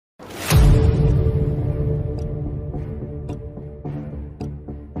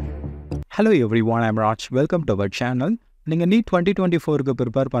Hello everyone, I'm Raj. Welcome to our channel. நீங்கள் NEET 2024க்கு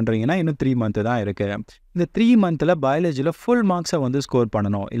prepare பண்ணுறீங்கன்னா இன்னும் 3 month தான் இருக்குது. இந்த 3 monthல பயாலஜியில் ஃபுல் மார்க்ஸை வந்து ஸ்கோர்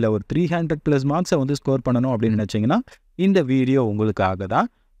பண்ணணும், இல்லை ஒரு 300+ மார்க்ஸை வந்து ஸ்கோர் பண்ணணும் அப்படின்னு நினச்சிங்கன்னா இந்த வீடியோ உங்களுக்காக தான்.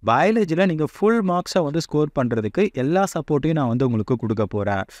 பயாலஜியில் நீங்கள் ஃபுல் மார்க்ஸை வந்து ஸ்கோர் பண்ணுறதுக்கு எல்லா சப்போர்ட்டையும் நான் வந்து உங்களுக்கு கொடுக்க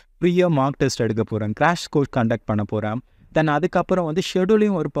போகிறேன். ஃப்ரீயாக மார்க் டெஸ்ட் எடுக்க போகிறேன், கிராஷ் கோர்ஸ் கண்டக்ட் பண்ண போகிறேன். தென் அதுக்கப்புறம் வந்து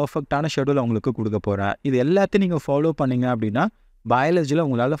ஷெடியூலையும் ஒரு பர்ஃபெக்டான ஷெடியூல் உங்களுக்கு கொடுக்க போகிறேன். இது எல்லாத்தையும் நீங்கள் ஃபாலோ பண்ணிங்க அப்படின்னா பயாலஜியில்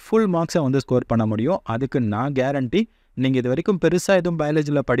உங்களால் ஃபுல் மார்க்ஸை வந்து ஸ்கோர் பண்ண முடியும். அதுக்கு நான் கேரண்டி. நீங்கள் இது வரைக்கும் பெருசாக எதுவும்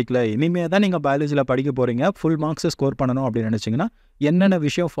பயாலஜியில் படிக்கல, இனிமேல் தான் நீங்கள் பயாலஜியில் படிக்க போகிறீங்க, ஃபுல் மார்க்ஸை ஸ்கோர் பண்ணணும் அப்படின்னு நினச்சிங்கன்னா என்னென்ன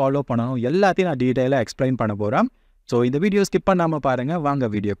விஷயம் ஃபாலோ பண்ணணும் எல்லாத்தையும் நான் டீட்டெயிலாக எக்ஸ்பிளைன் பண்ண போகிறேன். ஸோ இந்த வீடியோ ஸ்கிப் பண்ணாமல் பாருங்கள், வாங்க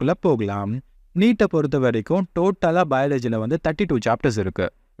வீடியோக்குள்ளே போகலாம். நீட்டை பொறுத்த வரைக்கும் டோட்டலாக பயாலஜியில் வந்து 32 சாப்டர்ஸ்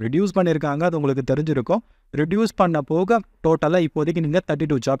இருக்குது. ரிடியூஸ் பண்ணியிருக்காங்க, அது உங்களுக்கு தெரிஞ்சிருக்கும். ரிடியூஸ் பண்ண போக டோட்டலாக இப்போதைக்கு நீங்கள்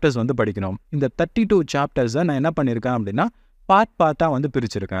 32 சாப்டர்ஸ் வந்து படிக்கணும். இந்த 32 சாப்டர்ஸை நான் என்ன பண்ணியிருக்கேன் அப்படின்னா பார்ட்டாக வந்து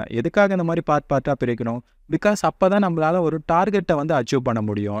பிரிச்சிருக்கேன். எதுக்காக இந்த மாதிரி பார்ட்டாக பிரிக்கணும்? பிகாஸ் அப்போ தான் நம்மளால் ஒரு டார்கெட்டை வந்து அச்சீவ் பண்ண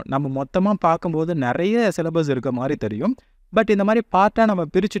முடியும். நம்ம மொத்தமாக பார்க்கும்போது நிறைய சிலபஸ் இருக்க மாதிரி தெரியும். பட் இந்த மாதிரி பார்ட்டாக நம்ம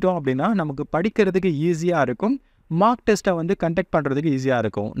பிரிச்சிட்டோம் அப்படின்னா நமக்கு படிக்கிறதுக்கு ஈஸியாக இருக்கும், மார்க் டெஸ்ட்டை வந்து கண்டக்ட் பண்ணுறதுக்கு ஈஸியாக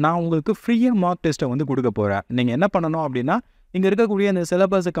இருக்கும். நான் உங்களுக்கு ஃப்ரீயாக மார்க் டெஸ்ட்டை வந்து கொடுக்க போகிறேன். நீங்கள் என்ன பண்ணணும் அப்படின்னா இங்கே இருக்கக்கூடிய அந்த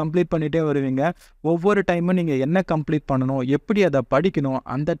சிலபஸை கம்ப்ளீட் பண்ணிகிட்டே வருவீங்க. ஒவ்வொரு டைமும் நீங்கள் என்ன கம்ப்ளீட் பண்ணணும், எப்படி அதை படிக்கணும்,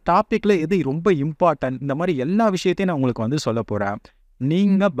 அந்த டாப்பிக்கில் எது ரொம்ப இம்பார்ட்டன்ட், இந்த மாதிரி எல்லா விஷயத்தையும் நான் உங்களுக்கு வந்து சொல்ல போகிறேன்.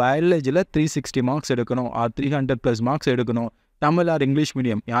 நீங்கள் பயாலஜியில் 360 மார்க்ஸ் எடுக்கணும், 300+ மார்க்ஸ் எடுக்கணும், தமிழ் ஆர் இங்கிலீஷ்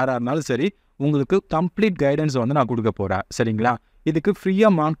மீடியம் யாராக இருந்தாலும் சரி, உங்களுக்கு கம்ப்ளீட் கைடன்ஸ் வந்து நான் கொடுக்க போகிறேன். சரிங்களா? இதுக்கு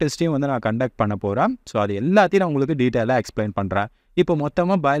ஃப்ரீயாக மார்க் டெஸ்ட்டையும் வந்து நான் கண்டக்ட் பண்ண போகிறேன். ஸோ அது எல்லாத்தையும் நான் உங்களுக்கு டீட்டெயிலாக எக்ஸ்பிளைன் பண்ணுறேன். இப்போ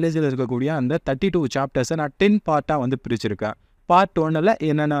மொத்தமாக பயாலஜியில் இருக்கக்கூடிய அந்த 32 சாப்டர்ஸை நான் 10 பார்ட்டாக வந்து பிரிச்சிருக்கேன். பார்ட் 1ல்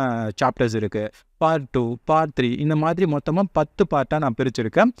என்னென்ன சாப்டர்ஸ் இருக்குது, பார்ட் 2, பார்ட் 3, இந்த மாதிரி மொத்தமாக 10 பார்ட்டாக நான்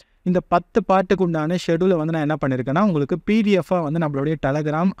பிரிச்சிருக்கேன். இந்த 10 பார்ட்டுக்கு உண்டான ஷெடியூலை வந்து நான் என்ன பண்ணியிருக்கேன்னா உங்களுக்கு பிடிஎஃபாக வந்து நம்மளுடைய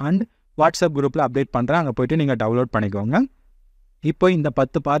டெலகிராம் அண்ட் வாட்ஸ்அப் குரூப்பில் அப்டேட் பண்ணுறேன். அங்கே போய்ட்டு நீங்கள் டவுன்லோட் பண்ணிக்கோங்க. இப்போ இந்த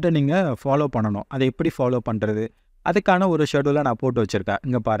 10 பார்ட்டை நீங்கள் ஃபாலோ பண்ணணும். அதை எப்படி ஃபாலோ பண்ணுறது, அதுக்கான ஒரு ஷெடியூலை நான் போட்டு வச்சுருக்கேன்.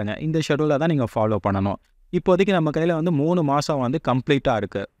 இங்கே பாருங்கள், இந்த ஷெடியூலை தான் நீங்கள் ஃபாலோ பண்ணணும். இப்போதைக்கு நம்ம கையில் வந்து 3 மாதம் வந்து கம்ப்ளீட்டாக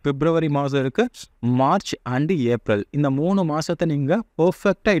இருக்குது. பிப்ரவரி மாதம் இருக்குது, மார்ச் அண்டு ஏப்ரல். இந்த 3 மாதத்தை நீங்கள்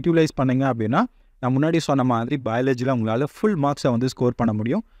பர்ஃபெக்டாக யூட்டிலைஸ் பண்ணிங்க அப்படின்னா நான் முன்னாடி சொன்ன மாதிரி பயாலஜியில் உங்களால் ஃபுல் மார்க்ஸை வந்து ஸ்கோர் பண்ண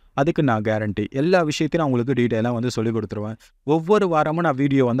முடியும். அதுக்கு நான் கேரண்டி. எல்லா விஷயத்தையும் நான் உங்களுக்கு டீட்டெயிலாக வந்து சொல்லிக் கொடுத்துருவேன். ஒவ்வொரு வாரமும் நான்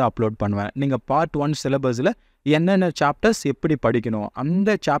வீடியோ வந்து அப்லோட் பண்ணுவேன். நீங்கள் பார்ட் 1 சிலபஸில் என்னென்ன சாப்டர்ஸ் எப்படி படிக்கணும், அந்த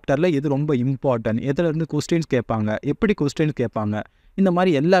சாப்டரில் எது ரொம்ப இம்பார்ட்டன்ட், எதுலேருந்து கொஸ்டின்ஸ் கேட்பாங்க, எப்படி கொஸ்டின்ஸ் கேட்பாங்க, இந்த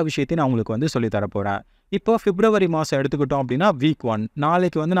மாதிரி எல்லா விஷயத்தையும் நான் உங்களுக்கு வந்து சொல்லித்தரப்போகிறேன். இப்போ பிப்ரவரி மாதம் எடுத்துக்கிட்டோம் அப்படின்னா வீக் 1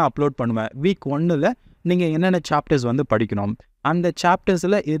 நாளைக்கு வந்து நான் அப்லோட் பண்ணுவேன். வீக் 1ல் நீங்கள் என்னென்ன சாப்டர்ஸ் வந்து படிக்கணும், அந்த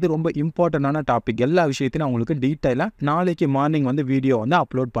சாப்டர்ஸில் எது ரொம்ப இம்பார்ட்டண்டான டாபிக், எல்லா விஷயத்தையும் நான் உங்களுக்கு டீட்டெயிலாக நாளைக்கு மார்னிங் வந்து வீடியோ வந்து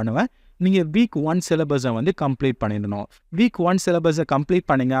அப்லோட் பண்ணுவேன். நீங்கள் வீக் 1 சிலபஸை வந்து கம்ப்ளீட் பண்ணிடணும். வீக் 1 சிலபஸை கம்ப்ளீட்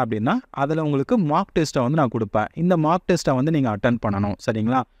பண்ணிங்க அப்படின்னா அதில் உங்களுக்கு மார்க் டெஸ்ட்டை வந்து நான் கொடுப்பேன். இந்த மார்க் டெஸ்ட்டை வந்து நீங்கள் அட்டன் பண்ணணும்.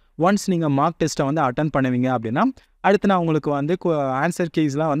 சரிங்களா? ஒன்ஸ் நீங்கள் மார்க் டெஸ்ட்டை வந்து அட்டன் பண்ணுவீங்க அப்படின்னா அடுத்து நான் உங்களுக்கு வந்து ஆன்சர்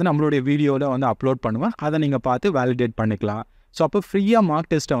கீஸ்லாம் வந்து நம்மளுடைய வீடியோவில் வந்து அப்லோட் பண்ணுவேன். அதை நீங்கள் பார்த்து வேலிடேட் பண்ணிக்கலாம். ஸோ அப்போ ஃப்ரீயாக மார்க்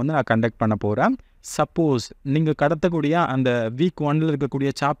டெஸ்ட்டை வந்து நான் கண்டக்ட் பண்ண போகிறேன். சப்போஸ் நீங்கள் கடத்தக்கூடிய அந்த வீக் 1ல்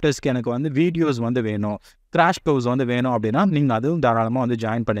இருக்கக்கூடிய சாப்டர்ஸ்க்கு எனக்கு வந்து வீடியோஸ் வந்து வேணும், கிராஷ் கோர்ஸ் வந்து வேணும் அப்படின்னா நீங்கள் அதுவும் தாராளமாக வந்து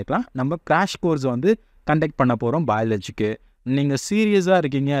ஜாயின் பண்ணிக்கலாம். நம்ம கிராஷ் கோர்ஸ் வந்து கண்டக்ட் பண்ண போகிறோம் பயாலஜிக்கு. நீங்கள் சீரியஸாக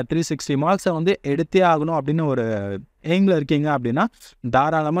இருக்கீங்க, 360 மார்க்ஸை வந்து எடுத்தே ஆகணும் அப்படின்னு ஒரு எய்மில் இருக்கீங்க அப்படின்னா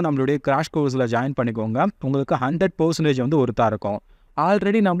தாராளமாக நம்மளுடைய கிராஷ் கோர்ஸில் ஜாயின் பண்ணிக்கோங்க. உங்களுக்கு 100% வந்து ஒருத்தா இருக்கும்.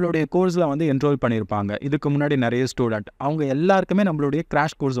 ஆல்ரெடி நம்மளுடைய கோர்ஸில் வந்து என்ரோல் பண்ணியிருப்பாங்க இதுக்கு முன்னாடி நிறைய ஸ்டூடெண்ட். அவங்க எல்லாருக்குமே நம்மளுடைய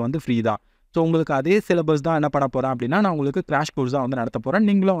கிராஷ் கோர்ஸ் வந்து ஃப்ரீ தான். ஸோ உங்களுக்கு அதே சிலபஸ் தான் என்ன பண்ண போகிறேன் அப்படின்னா நான் உங்களுக்கு கிராஷ் கோர்ஸ் தான் வந்து நடத்த போகிறேன்.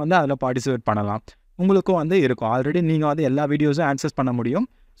 நீங்களும் வந்து அதில் பார்ட்டிசிபேட் பண்ணலாம். உங்களுக்கும் வந்து இருக்கும். ஆல்ரெடி நீங்கள் வந்து எல்லா வீடியோஸும் ஆக்சஸ் பண்ண முடியும்.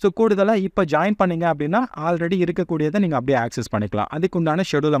 ஸோ கூடுதலாக இப்போ ஜாயின் பண்ணிங்க அப்படின்னா ஆல்ரெடி இருக்கக்கூடியதை நீங்கள் அப்படியே ஆக்சஸ் பண்ணிக்கலாம். அதுக்கு உண்டான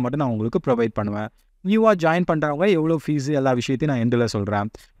ஷெடியூலை மட்டும் நான் உங்களுக்கு ப்ரொவைட் பண்ணுவேன். நியூவாக ஜாயின் பண்ணுறவங்க எவ்வளோ ஃபீஸு எல்லா விஷயத்தையும் நான் எண்டில் சொல்கிறேன்.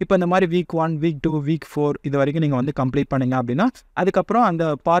 இப்போ இந்த மாதிரி வீக் 1, வீக் 2, வீக் 4 இது வரைக்கும் நீங்கள் வந்து கம்ப்ளீட் பண்ணிங்க அப்படின்னா அதுக்கப்புறம் அந்த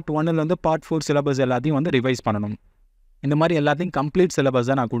பார்ட் 1ல் வந்து பார்ட் 4 சிலபஸ் எல்லாத்தையும் வந்து ரிவைஸ் பண்ணணும். இந்த மாதிரி எல்லாத்தையும் கம்ப்ளீட் சிலபஸ்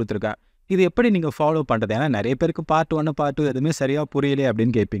தான் நான் கொடுத்துருக்கேன். இது எப்படி நீங்கள் ஃபாலோ பண்ணுறது? ஏன்னா நிறைய பேருக்கு பார்ட் 1, பார்ட் 2 எதுவுமே சரியாக புரியலையே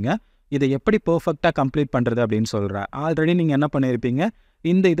அப்படின்னு கேட்பீங்க. இதை எப்படி பர்ஃபெக்டாக கம்ப்ளீட் பண்ணுறது அப்படின்னு சொல்கிறேன். ஆல்ரெடி நீங்கள் என்ன பண்ணியிருப்பீங்க,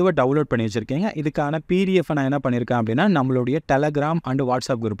 இந்த இதுவை டவுன்லோட் பண்ணி வச்சுருக்கீங்க. இதுக்கான பிடிஎஃப் நான் என்ன பண்ணியிருக்கேன் அப்படின்னா நம்மளுடைய டெலகிராம் அண்ட்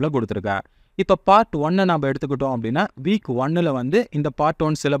வாட்ஸ்அப் குரூப்பில் கொடுத்துருக்கேன். இப்போ பார்ட் 1 நம்ம எடுத்துக்கிட்டோம் அப்படின்னா வீக் 1ல் வந்து இந்த பார்ட்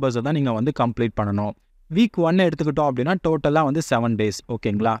 1 சிலபஸை தான் நீங்கள் வந்து கம்ப்ளீட் பண்ணணும். வீக் 1 எடுத்துக்கிட்டோம் அப்படின்னா டோட்டலாக வந்து 7 days.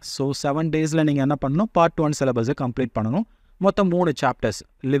 ஓகேங்களா? ஸோ 7 daysல நீங்கள் என்ன பண்ணணும், பார்ட் 1 சிலபஸை கம்ப்ளீட் பண்ணணும். மொத்தம் 3 chapters,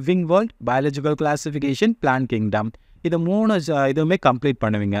 living world, biological classification, plant kingdom. இது 3 இதுவுமே கம்ப்ளீட்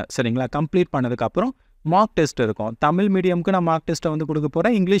பண்ணுவீங்க. சரிங்களா? கம்ப்ளீட் பண்ணதுக்கப்புறம் மார்க் டெஸ்ட் இருக்கும். தமிழ் மீடியமுக்கு நான் மார்க் டெஸ்ட்டை வந்து கொடுக்க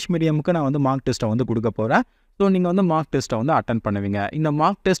போகிறேன், இங்கிலீஷ் மீடியமுக்கு நான் வந்து மார்க் டெஸ்ட்டை வந்து கொடுக்க போகிறேன். ஸோ நீங்கள் வந்து மார்க் டெஸ்ட்டை வந்து அட்டன் பண்ணுவீங்க. இந்த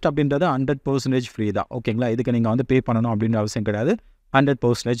மார்க் டெஸ்ட் அப்படின்றது 100% ஃப்ரீ தான். ஓகேங்களா, இதுக்கு நீங்கள் வந்து பே பண்ணணும் அப்படின்ற அவசியம் கிடையாது.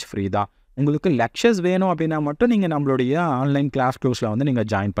 100% ஃப்ரீ தான். உங்களுக்கு லெக்சர்ஸ் வேணும் அப்படின்னா மட்டும் நீங்கள் நம்மளுடைய ஆன்லைன் கிளாஸ் கோர்ஸில் வந்து நீங்கள்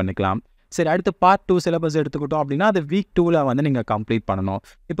ஜாயின் பண்ணிக்கலாம். சரி, அடுத்து பார்ட் 2 சிலபஸ் எடுத்துக்கிட்டோம் அப்படின்னா அது வீக் 2ல் வந்து நீங்கள் கம்ப்ளீட் பண்ணணும்.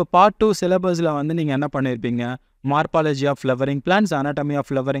 இப்போ பார்ட் 2 சிலபஸில் வந்து நீங்கள் என்ன பண்ணியிருப்பீங்க, morphology of flowering plans, anatomy of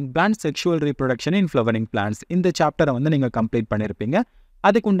flowering plans, sexual reproduction in flowering plans, இந்த சாப்டரை வந்து நீங்கள் கம்ப்ளீட் பண்ணியிருப்பீங்க.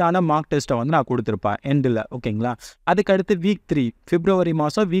 அதுக்கு உண்டான மார்க் டெஸ்ட்டை வந்து நான் கொடுத்துருப்பேன் எண்டில். ஓகேங்களா, அதுக்கடுத்து வீக் 3 பிப்ரவரி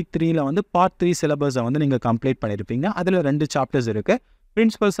மாதம் வீக் 3ல் வந்து பார்ட் 3 சிலபஸை வந்து நீங்கள் கம்ப்ளீட் பண்ணியிருப்பீங்க. அதில் 2 சாப்டர்ஸ் இருக்குது.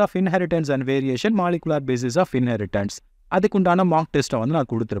 Principles of inheritance and variation, molecular basis of inheritance, அதுக்கு உண்டான மார்க் டெஸ்ட்டை வந்து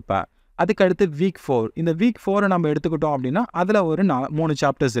நான் கொடுத்துருப்பேன். அதுக்கடுத்து வீக் 4, இந்த வீக் 4 நம்ம எடுத்துக்கிட்டோம் அப்படின்னா அதில் ஒரு 3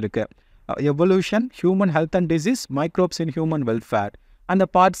 சாப்டர்ஸ் இருக்குது. Evolution, human health and disease, microbes in human welfare. அந்த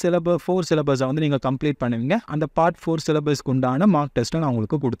பார்ட் 4 சிலபஸை வந்து நீங்கள் கம்ப்ளீட் பண்ணுவீங்க. அந்த பார்ட் 4 சிலபஸ்க்கு உண்டான மார்க் டெஸ்ட்டை நான்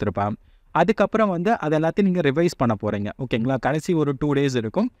உங்களுக்கு கொடுத்துருப்பேன். அதுக்கப்புறம் வந்து அது எல்லாத்தையும் நீங்கள் ரிவைஸ் பண்ண போகிறீங்க. ஓகேங்களா, கடைசி ஒரு 2 days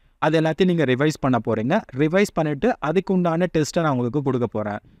இருக்கும். அது எல்லாத்தையும் நீங்கள் ரிவைஸ் பண்ண போகிறீங்க. ரிவைஸ் பண்ணிவிட்டு அதுக்கு உண்டான டெஸ்ட்டை நான் உங்களுக்கு கொடுக்க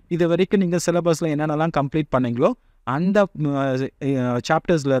போகிறேன். இது வரைக்கும் நீங்கள் சிலபஸில் என்னென்னலாம் கம்ப்ளீட் பண்ணீங்களோ அந்த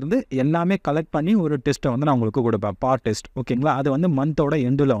சாப்டர்ஸ்லேருந்து எல்லாமே கலெக்ட் பண்ணி ஒரு டெஸ்ட்டை வந்து நான் உங்களுக்கு கொடுப்பேன், பார்ட் டெஸ்ட். ஓகேங்களா, அது வந்து மந்தோட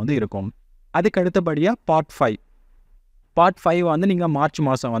எண்டில் வந்து இருக்கும். அதுக்கு அடுத்தபடியாக பார்ட் 5 வந்து நீங்கள் மார்ச்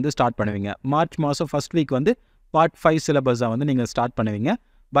மாதம் வந்து ஸ்டார்ட் பண்ணுவீங்க. மார்ச் மாதம் ஃபஸ்ட் வீக் வந்து பார்ட் 5 சிலபஸை வந்து நீங்கள் ஸ்டார்ட் பண்ணுவீங்க.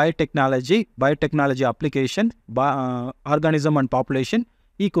 Biotechnology application, organism and population,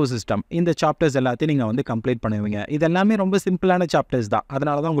 ecosystem, இந்த சாப்டர்ஸ் எல்லாத்தையும் நீங்கள் வந்து கம்ப்ளீட் பண்ணுவீங்க. இது எல்லாமே ரொம்ப சிம்பிளான சாப்டர்ஸ் தான்.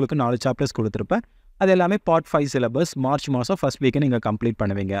 அதனால தான் உங்களுக்கு 4 சாப்டர்ஸ் கொடுத்துருப்பேன். அது எல்லாமே பார்ட் 5 சிலபஸ் மார்ச் மாதம் ஃபஸ்ட் வீக்கை நீங்கள் கம்ப்ளீட்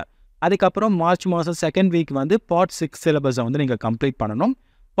பண்ணுவீங்க. அதுக்கப்புறம் மார்ச் மாதம் செகண்ட் வீக் வந்து பார்ட் 6 சிலபஸை வந்து நீங்கள் கம்ப்ளீட் பண்ணணும்.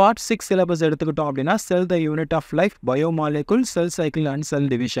 பார்ட் 6 சிலபஸ் எடுத்துக்கிட்டோம் அப்படின்னா செல் the unit of life, பயோமாலிகுல், cell cycle and cell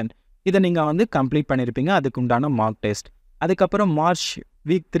division, இதை நீங்கள் வந்து கம்ப்ளீட் பண்ணியிருப்பீங்க. அதுக்கு உண்டான மார்க் டெஸ்ட். அதுக்கப்புறம் மார்ச்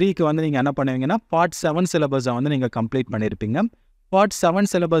வீக் 3க்கு வந்து நீங்கள் என்ன பண்ணுவீங்கன்னா பார்ட் 7 சிலபஸை வந்து நீங்கள் கம்ப்ளீட் பண்ணியிருப்பீங்க. பார்ட் 7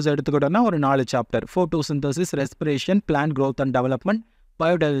 சிலபஸ் எடுத்துக்கிட்டோன்னா ஒரு 4 chapter, photosynthesis, respiration, plant growth and development,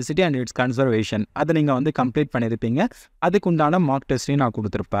 biodiversity and it's conservation, அதை நீங்கள் வந்து கம்ப்ளீட் பண்ணியிருப்பீங்க. அதுக்கு உண்டான மார்க் டெஸ்ட்டையும் நான்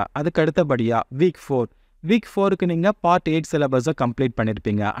கொடுத்துருப்பேன். அதுக்கு அடுத்தபடியாக வீக் 4க்கு நீங்கள் பார்ட் 8 சிலபஸை கம்ப்ளீட்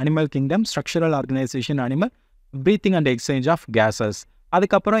பண்ணியிருப்பீங்க. Animal kingdom, structural organisation animal, breathing and exchange of gases.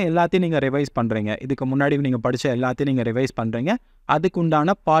 அதுக்கப்புறம் எல்லாத்தையும் நீங்கள் ரிவைஸ் பண்ணுறீங்க. இதுக்கு முன்னாடி நீங்கள் படித்த எல்லாத்தையும் நீங்கள் ரிவைஸ் பண்ணுறீங்க. அதுக்கு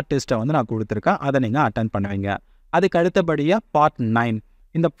உண்டான பார்ட் டெஸ்ட்டை வந்து நான் கொடுத்துருக்கேன். அதை நீங்கள் அட்டன் பண்ணுவீங்க. அதுக்கு அடுத்தபடியாக பார்ட் 9,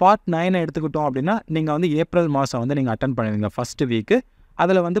 இந்த பார்ட் 9 எடுத்துக்கிட்டோம் அப்படின்னா நீங்கள் வந்து ஏப்ரல் மாதம் வந்து நீங்கள் அட்டன் பண்ணுவீங்க ஃபஸ்ட்டு வீக்கு.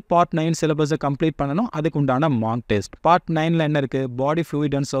 அதில் வந்து பார்ட் 9 சிலபஸை கம்ப்ளீட் பண்ணணும். அதுக்கு உண்டான மார்க் டெஸ்ட். பார்ட் 9ல் என்ன இருக்குது, பாடி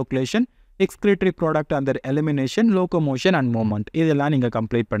fluid and circulation, excretory product and elimination, locomotion and movement, இதெல்லாம் நீங்கள்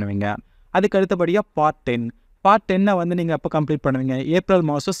கம்ப்ளீட் பண்ணுவீங்க. அதுக்கு அடுத்தபடியாக பார்ட் 10 வந்து நீங்கள் எப்போ கம்ப்ளீட் பண்ணுவீங்க, ஏப்ரல்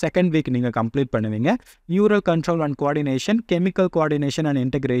மாதம் செகண்ட் வீக் நீங்கள் கம்ப்ளீட் பண்ணுவீங்க. Neural control and coordination, chemical coordination and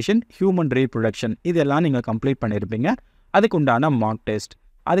integration, human reproduction, இதெல்லாம் நீங்கள் கம்ப்ளீட் பண்ணியிருப்பீங்க. அதுக்கு உண்டான மார்க் டெஸ்ட்.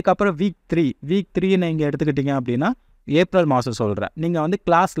 அதுக்கப்புறம் வீக் 3 நீங்கள் எடுத்துக்கிட்டீங்க அப்படின்னா ஏப்ரல் மாதம் சொல்கிறேன், நீங்கள் வந்து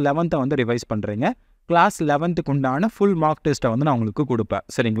கிளாஸ் 11th வந்து ரிவைஸ் பண்ணுறீங்க. கிளாஸ் 11th உண்டான ஃபுல் மார்க் டெஸ்ட்டை வந்து நான் உங்களுக்கு கொடுப்பேன்.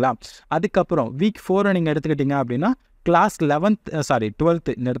 சரிங்களா, அதுக்கப்புறம் வீக் 4 நீங்கள் எடுத்துக்கிட்டீங்க அப்படின்னா கிளாஸ் 12th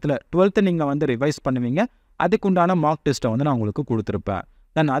இந்த இடத்துல 12th நீங்கள் வந்து ரிவைஸ் பண்ணுவீங்க. அதுக்கு உண்டான மார்க் டெஸ்ட்டை வந்து நான் உங்களுக்கு கொடுத்துருப்பேன்.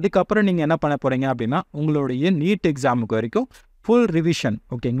 தென் அதுக்கப்புறம் நீங்கள் என்ன பண்ண போகிறீங்க அப்படின்னா உங்களுடைய நீட் எக்ஸாமுக்கு வரைக்கும் ஃபுல் ரிவிஷன்,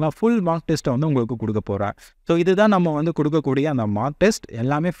 ஓகேங்களா, ஃபுல் மார்க் டெஸ்ட்டை வந்து உங்களுக்கு கொடுக்க போகிறேன். ஸோ இதுதான் நம்ம வந்து கொடுக்கக்கூடிய அந்த மார்க் டெஸ்ட்.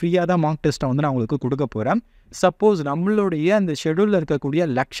 எல்லாமே ஃப்ரீயாக தான் மார்க் டெஸ்ட்டை வந்து நான் உங்களுக்கு கொடுக்க போகிறேன். சப்போஸ் நம்மளுடைய அந்த ஷெடியூலில் இருக்கக்கூடிய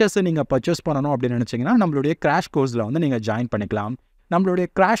லெக்சர்ஸை நீங்கள் பர்ச்சேஸ் பண்ணணும் அப்படின்னு நினச்சிங்கன்னா நம்மளுடைய கிராஷ் கோர்ஸில் வந்து நீங்கள் ஜாயின் பண்ணிக்கலாம். நம்மளுடைய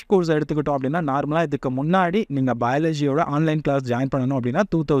கிராஷ் கோர்ஸை எடுத்துக்கிட்டோம் அப்படின்னா நார்மலாக இதுக்கு முன்னாடி நீங்கள் பயாலஜியோட ஆன்லைன் கிளாஸ் ஜாயின் பண்ணணும் அப்படின்னா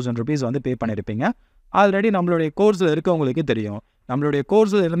 2000 rupees வந்து பே பண்ணியிருப்பீங்க. ஆல்ரெடி நம்மளுடைய கோர்ஸில் இருக்கவங்களுக்கு தெரியும். நம்மளுடைய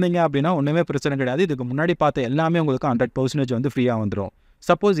கோர்ஸில் இருந்தீங்க அப்படின்னா ஒன்றுமே பிரச்சனை கிடையாது. இதுக்கு முன்னாடி பார்த்த எல்லாமே உங்களுக்கு 100% வந்து ஃப்ரீயாக வந்துடும்.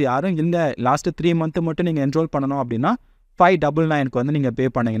 சப்போஸ் யாரும் இல்லை லாஸ்ட்டு 3 month மட்டும் நீங்கள் என்ரோல் பண்ணணும் அப்படின்னா 599 வந்து நீங்கள் பே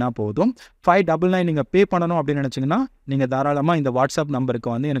பண்ணிங்கன்னா போதும். 599 நீங்கள் பே பண்ணணும் அப்படின்னு நினச்சிங்கன்னா நீங்கள் தாராளமாக இந்த வாட்ஸ்அப் நம்பருக்கு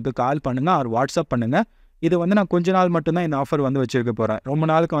வந்து எனக்கு கால் பண்ணுங்கள் ஆர் வாட்ஸ்அப் பண்ணுங்கள். இது வந்து நான் கொஞ்ச நாள் மட்டும்தான் இந்த ஆஃபர் வந்து வச்சுருக்க போகிறேன். ரொம்ப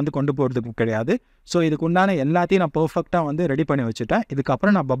நாளுக்கு வந்து கொண்டு போகிறதுக்கு கிடையாது. ஸோ இதுக்கு உண்டான எல்லாத்தையும் நான் பர்ஃபெக்டாக வந்து ரெடி பண்ணி வச்சுட்டேன்.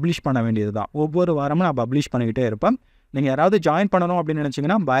 இதுக்கப்புறம் நான் பப்ளிஷ் பண்ண வேண்டியது தான். ஒவ்வொரு வாரமும் நான் பப்ளிஷ் பண்ணிக்கிட்டே இருப்பேன். நீங்கள் யாராவது ஜாயின் பண்ணணும் அப்படின்னு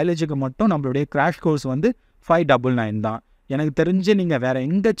நினச்சிங்கன்னா பயாலஜிக்கு மட்டும் நம்மளுடைய கிராஷ் கோர்ஸ் வந்து 599 தான். எனக்கு தெரிஞ்சு நீங்கள் வேறு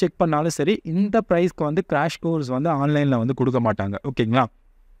எங்கே செக் பண்ணாலும் சரி இந்த ப்ரைஸ்க்கு வந்து கிராஷ் கோர்ஸ் வந்து ஆன்லைனில் வந்து கொடுக்க மாட்டாங்க. ஓகேங்களா,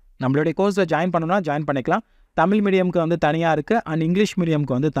 நம்மளுடைய கோர்ஸில் ஜாயின் பண்ணணும்னா ஜாயின் பண்ணிக்கலாம். தமிழ் மீடியமுக்கு வந்து தனியாக இருக்குது அண்ட் இங்கிலீஷ்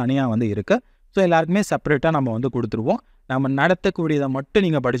மீடியமுக்கு வந்து தனியாக வந்து இருக்குது. ஸோ எல்லாருக்குமே செப்பரேட்டாக நம்ம வந்து கொடுத்துருவோம். நம்ம நடத்தக்கூடியதை மட்டும்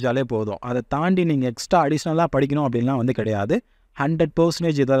நீங்கள் படித்தாலே போதும். அதை தாண்டி நீங்கள் எக்ஸ்ட்ரா அடிஷ்னலாக படிக்கணும் அப்படின்லாம் வந்து கிடையாது.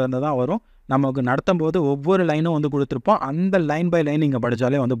 100% இதில் இருந்து தான் வரும். நமக்கு நடத்தும் போது ஒவ்வொரு லைனும் வந்து கொடுத்துருப்போம். அந்த லைன் பை லைன் நீங்கள்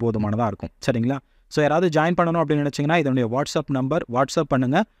படித்தாலே வந்து போதுமானதாக இருக்கும். சரிங்களா, ஸோ யாராவது ஜாயின் பண்ணணும் அப்படின்னு நினச்சிங்கன்னா இதனுடைய வாட்ஸ்அப் நம்பர் வாட்ஸ்அப்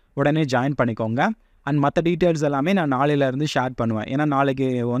பண்ணுங்கள், உடனே ஜாயின் பண்ணிக்கோங்க. அண்ட் மற்ற டீட்டெயில்ஸ் எல்லாமே நான் நாளையிலேருந்து ஷேர் பண்ணுவேன். ஏன்னா நாளைக்கு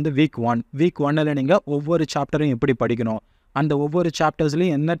வந்து வீக் 1 நீங்கள் ஒவ்வொரு சாப்டரும் எப்படி படிக்கணும், அந்த ஒவ்வொரு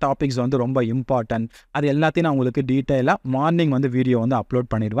சாப்டர்ஸ்லேயும் என்ன டாபிக்ஸ் வந்து ரொம்ப இம்பார்ட்டன்ட், அது எல்லாத்தையும் நான் உங்களுக்கு டீட்டெயிலாக மார்னிங் வந்து வீடியோ வந்து அப்லோட்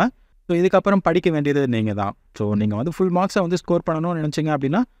பண்ணிடுவேன். ஸோ இதுக்கப்புறம் படிக்க வேண்டியது நீங்கள் தான். ஸோ நீங்கள் வந்து ஃபுல் மார்க்ஸை வந்து ஸ்கோர் பண்ணணும்னு நினச்சிங்க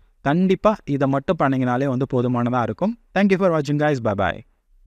அப்படின்னா கண்டிப்பாக இதை மட்டும் பண்ணிங்கனாலே வந்து போதுமானதாக இருக்கும். தேங்க்யூ ஃபார் வாட்சிங் கைஸ். Bye bye.